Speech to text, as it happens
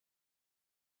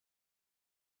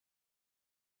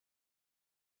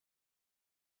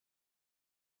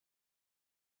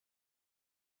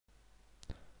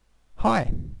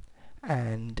Hi,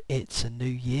 and it's a new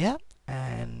year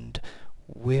and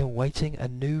we're waiting a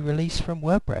new release from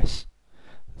WordPress.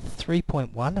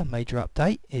 3.1, a major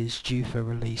update, is due for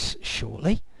release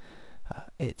shortly.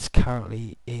 It's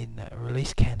currently in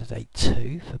release candidate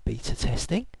 2 for beta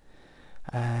testing,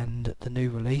 and the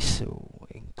new release will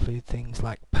include things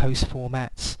like post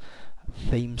formats,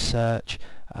 theme search,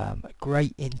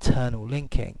 great internal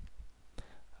linking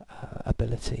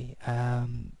ability.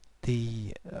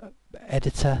 The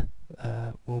editor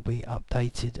will be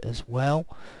updated as well,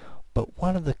 but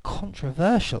one of the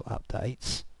controversial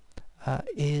updates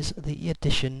is the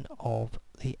addition of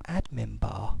the admin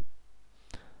bar.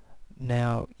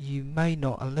 Now, you may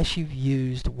not, unless you've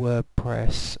used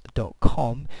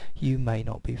wordpress.com, you may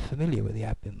not be familiar with the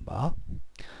admin bar,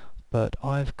 but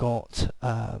I've got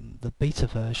the beta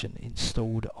version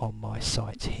installed on my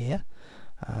site here,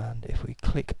 and if we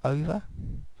click over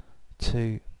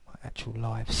to my actual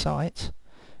live site,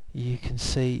 you can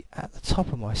see at the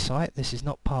top of my site, this is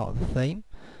not part of the theme,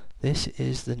 this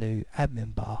is the new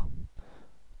admin bar.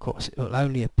 Of course, it will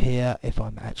only appear if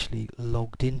I'm actually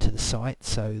logged into the site,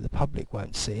 so the public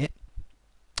won't see it,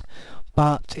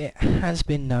 but it has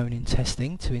been known in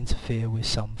testing to interfere with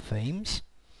some themes.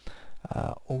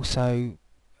 Also,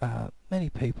 many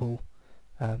people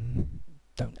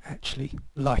don't actually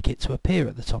like it to appear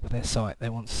at the top of their site. They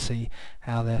want to see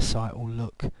how their site will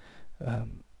look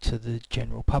to the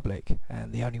general public,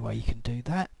 and the only way you can do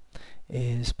that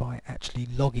is by actually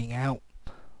logging out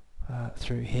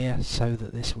through here so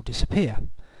that this will disappear.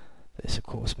 This of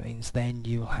course means then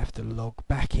you'll have to log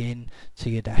back in to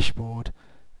your dashboard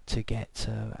to get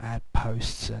add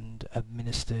posts and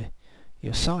administer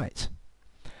your site.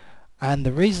 And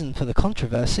the reason for the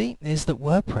controversy is that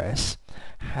WordPress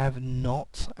have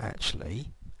not actually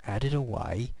added a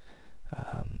way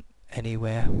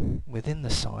anywhere within the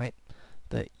site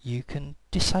that you can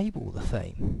disable the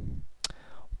theme.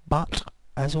 But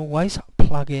as always,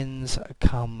 plugins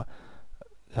come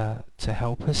to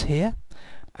help us here,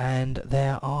 and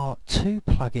there are 2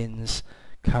 plugins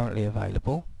currently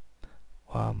available.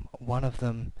 One of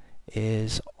them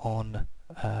is on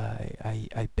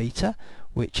a beta,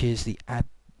 which is the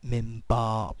admin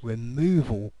bar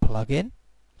removal plugin,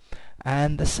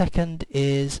 and the second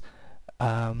is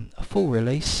a full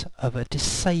release of a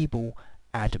disable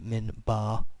admin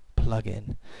bar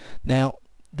plugin. Now,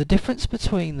 the difference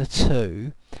between the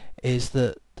two is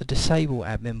that the disable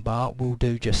admin bar will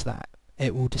do just that.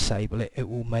 It will disable it, it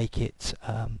will make it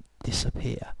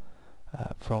disappear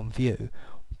from view,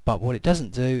 but what it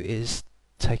doesn't do is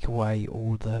take away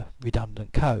all the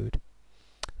redundant code.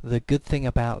 The good thing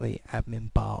about the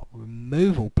admin bar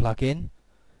removal plugin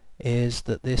is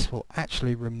that this will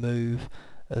actually remove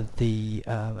the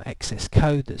excess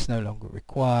code that's no longer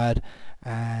required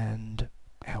and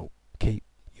help keep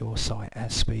your site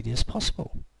as speedy as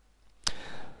possible.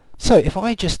 So if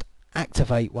I just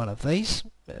activate one of these,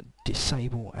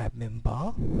 disable admin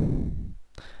bar,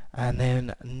 and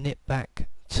then nip back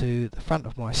to the front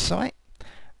of my site,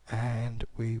 and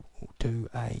we will do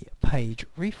a page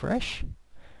refresh,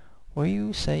 we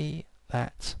will see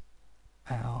that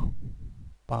our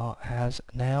bar has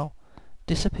now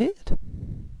disappeared,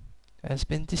 has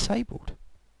been disabled.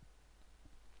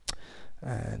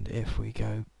 And if we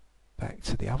go back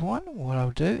to the other one, what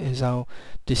I'll do is I'll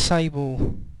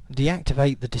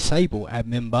deactivate the disable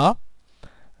admin bar,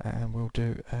 and we'll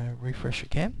do a refresh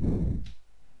again,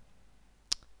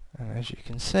 and as you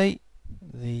can see,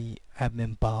 the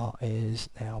admin bar is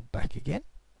now back again.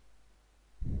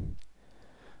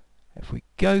 If we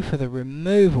go for the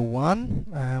removal one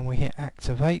and we hit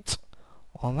activate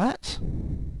on that,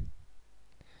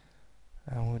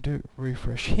 and we'll do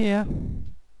refresh here,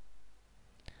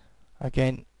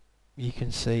 again you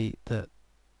can see that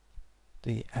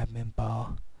the admin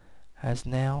bar has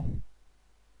now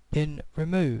been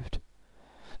removed.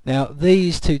 Now,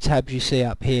 these 2 tabs you see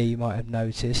up here, you might have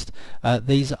noticed,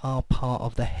 these are part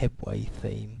of the Headway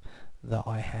theme that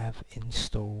I have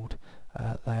installed.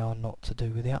 They are not to do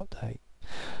with the update.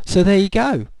 So there you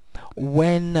go.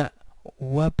 When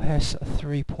WordPress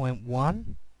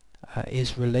 3.1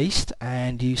 is released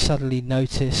and you suddenly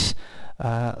notice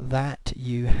that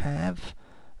you have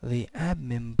the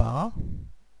admin bar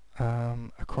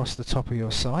across the top of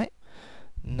your site,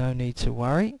 no need to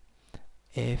worry.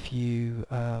 If you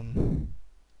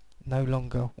no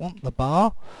longer want the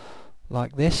bar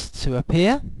like this to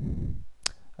appear,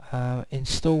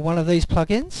 install one of these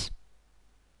plugins,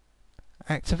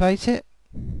 activate it,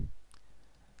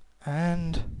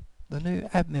 and the new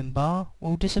admin bar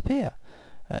will disappear.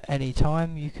 At any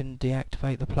time you can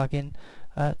deactivate the plugin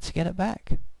to get it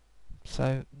back.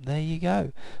 So there you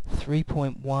go.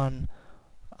 3.1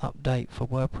 update for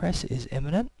WordPress is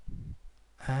imminent,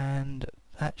 and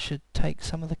that should take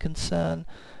some of the concern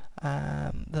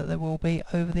that there will be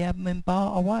over the admin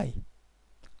bar away.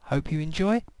 Hope you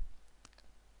enjoy.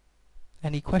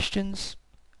 Any questions,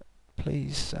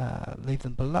 please leave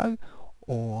them below,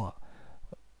 or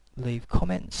leave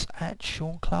comments at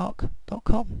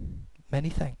seanclark.com. Many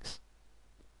thanks.